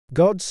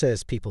God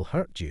says people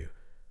hurt you,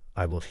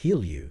 I will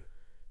heal you.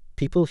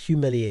 People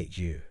humiliate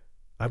you,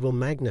 I will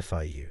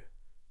magnify you.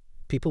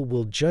 People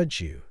will judge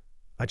you,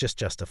 I just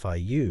justify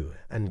you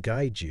and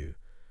guide you.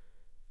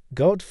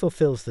 God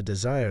fulfills the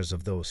desires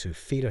of those who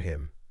fear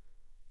him.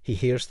 He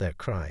hears their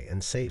cry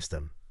and saves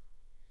them.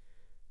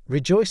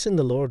 Rejoice in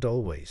the Lord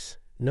always,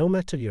 no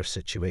matter your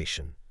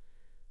situation.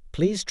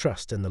 Please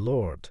trust in the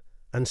Lord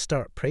and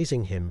start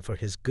praising him for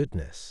his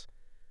goodness.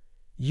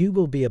 You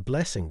will be a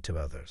blessing to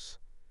others.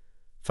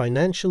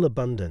 Financial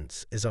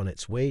abundance is on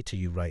its way to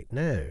you right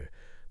now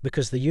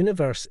because the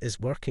universe is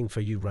working for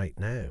you right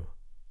now.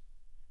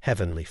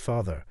 Heavenly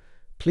Father,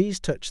 please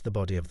touch the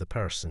body of the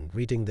person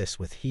reading this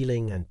with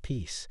healing and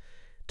peace.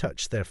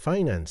 Touch their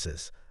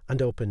finances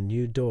and open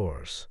new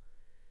doors.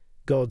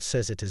 God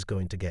says it is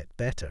going to get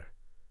better.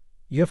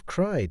 You have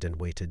cried and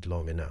waited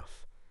long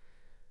enough.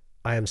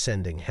 I am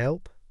sending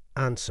help,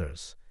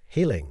 answers,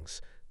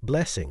 healings,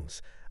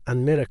 blessings,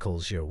 and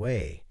miracles your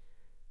way.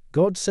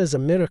 God says a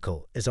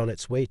miracle is on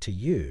its way to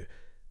you.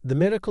 The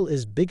miracle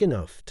is big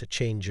enough to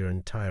change your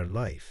entire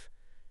life.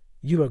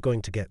 You are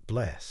going to get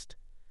blessed.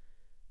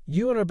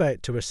 You are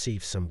about to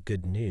receive some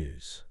good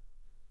news.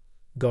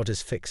 God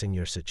is fixing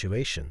your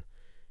situation.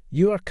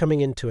 You are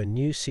coming into a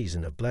new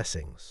season of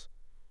blessings.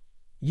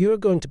 You are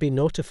going to be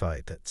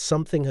notified that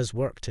something has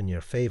worked in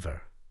your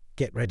favor.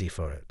 Get ready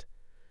for it.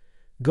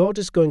 God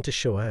is going to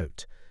show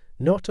out,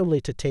 not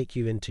only to take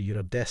you into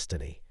your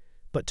destiny,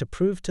 but to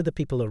prove to the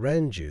people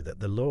around you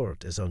that the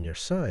Lord is on your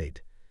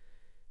side.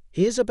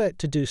 He is about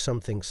to do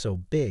something so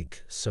big,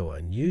 so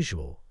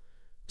unusual,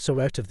 so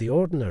out of the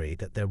ordinary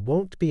that there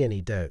won't be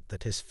any doubt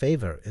that his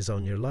favor is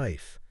on your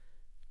life.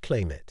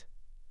 Claim it.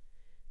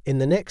 In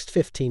the next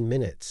 15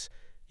 minutes,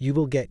 you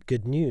will get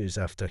good news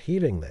after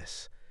hearing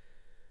this.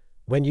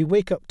 When you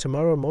wake up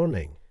tomorrow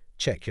morning,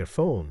 check your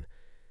phone.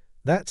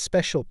 That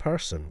special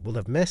person will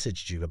have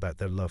messaged you about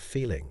their love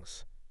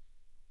feelings.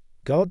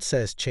 God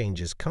says change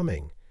is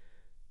coming.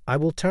 I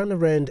will turn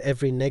around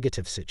every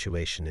negative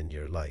situation in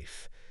your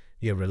life.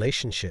 Your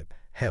relationship,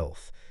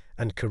 health,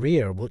 and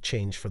career will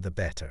change for the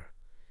better.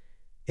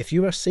 If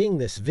you are seeing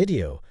this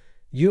video,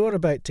 you are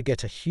about to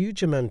get a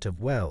huge amount of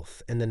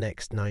wealth in the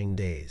next 9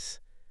 days.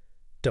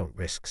 Don't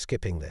risk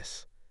skipping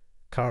this.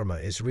 Karma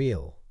is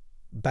real.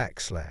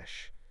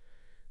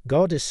 /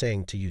 God is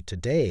saying to you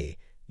today,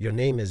 your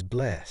name is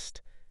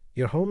blessed,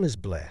 your home is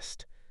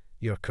blessed,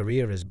 your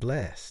career is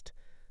blessed,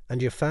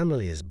 and your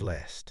family is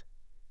blessed.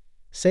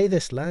 Say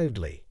this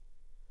loudly.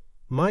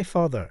 My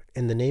Father,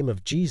 in the name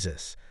of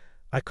Jesus,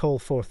 I call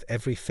forth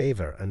every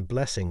favor and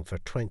blessing for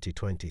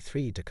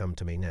 2023 to come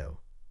to me now.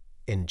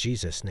 In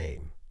Jesus'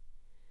 name.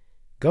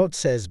 God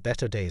says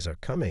better days are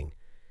coming.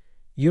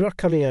 You are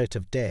coming out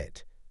of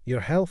debt.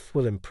 Your health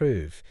will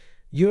improve.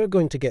 You are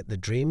going to get the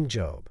dream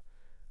job.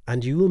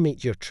 And you will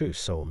meet your true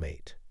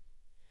soulmate.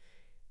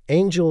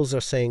 Angels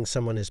are saying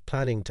someone is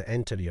planning to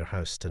enter your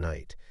house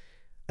tonight,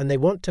 and they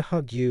want to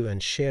hug you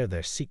and share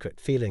their secret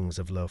feelings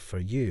of love for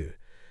you.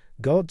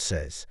 God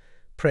says,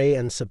 pray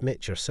and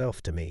submit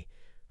yourself to me,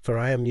 for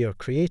I am your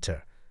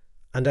creator,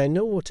 and I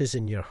know what is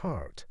in your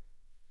heart.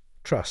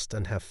 Trust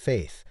and have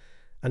faith,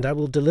 and I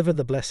will deliver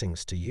the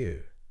blessings to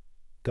you.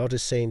 God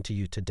is saying to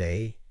you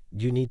today,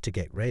 you need to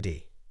get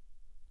ready.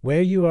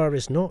 Where you are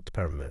is not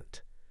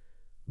permanent.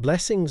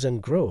 Blessings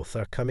and growth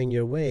are coming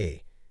your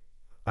way.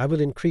 I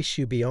will increase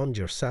you beyond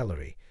your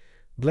salary,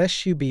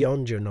 bless you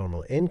beyond your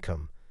normal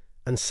income,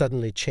 and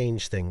suddenly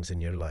change things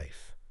in your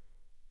life.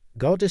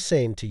 God is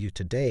saying to you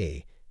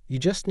today, you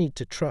just need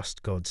to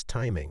trust God's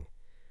timing.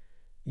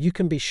 You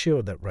can be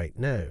sure that right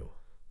now,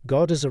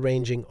 God is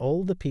arranging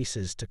all the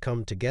pieces to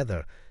come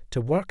together to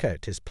work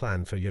out his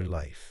plan for your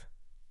life.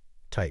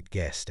 Type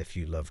guest if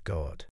you love God.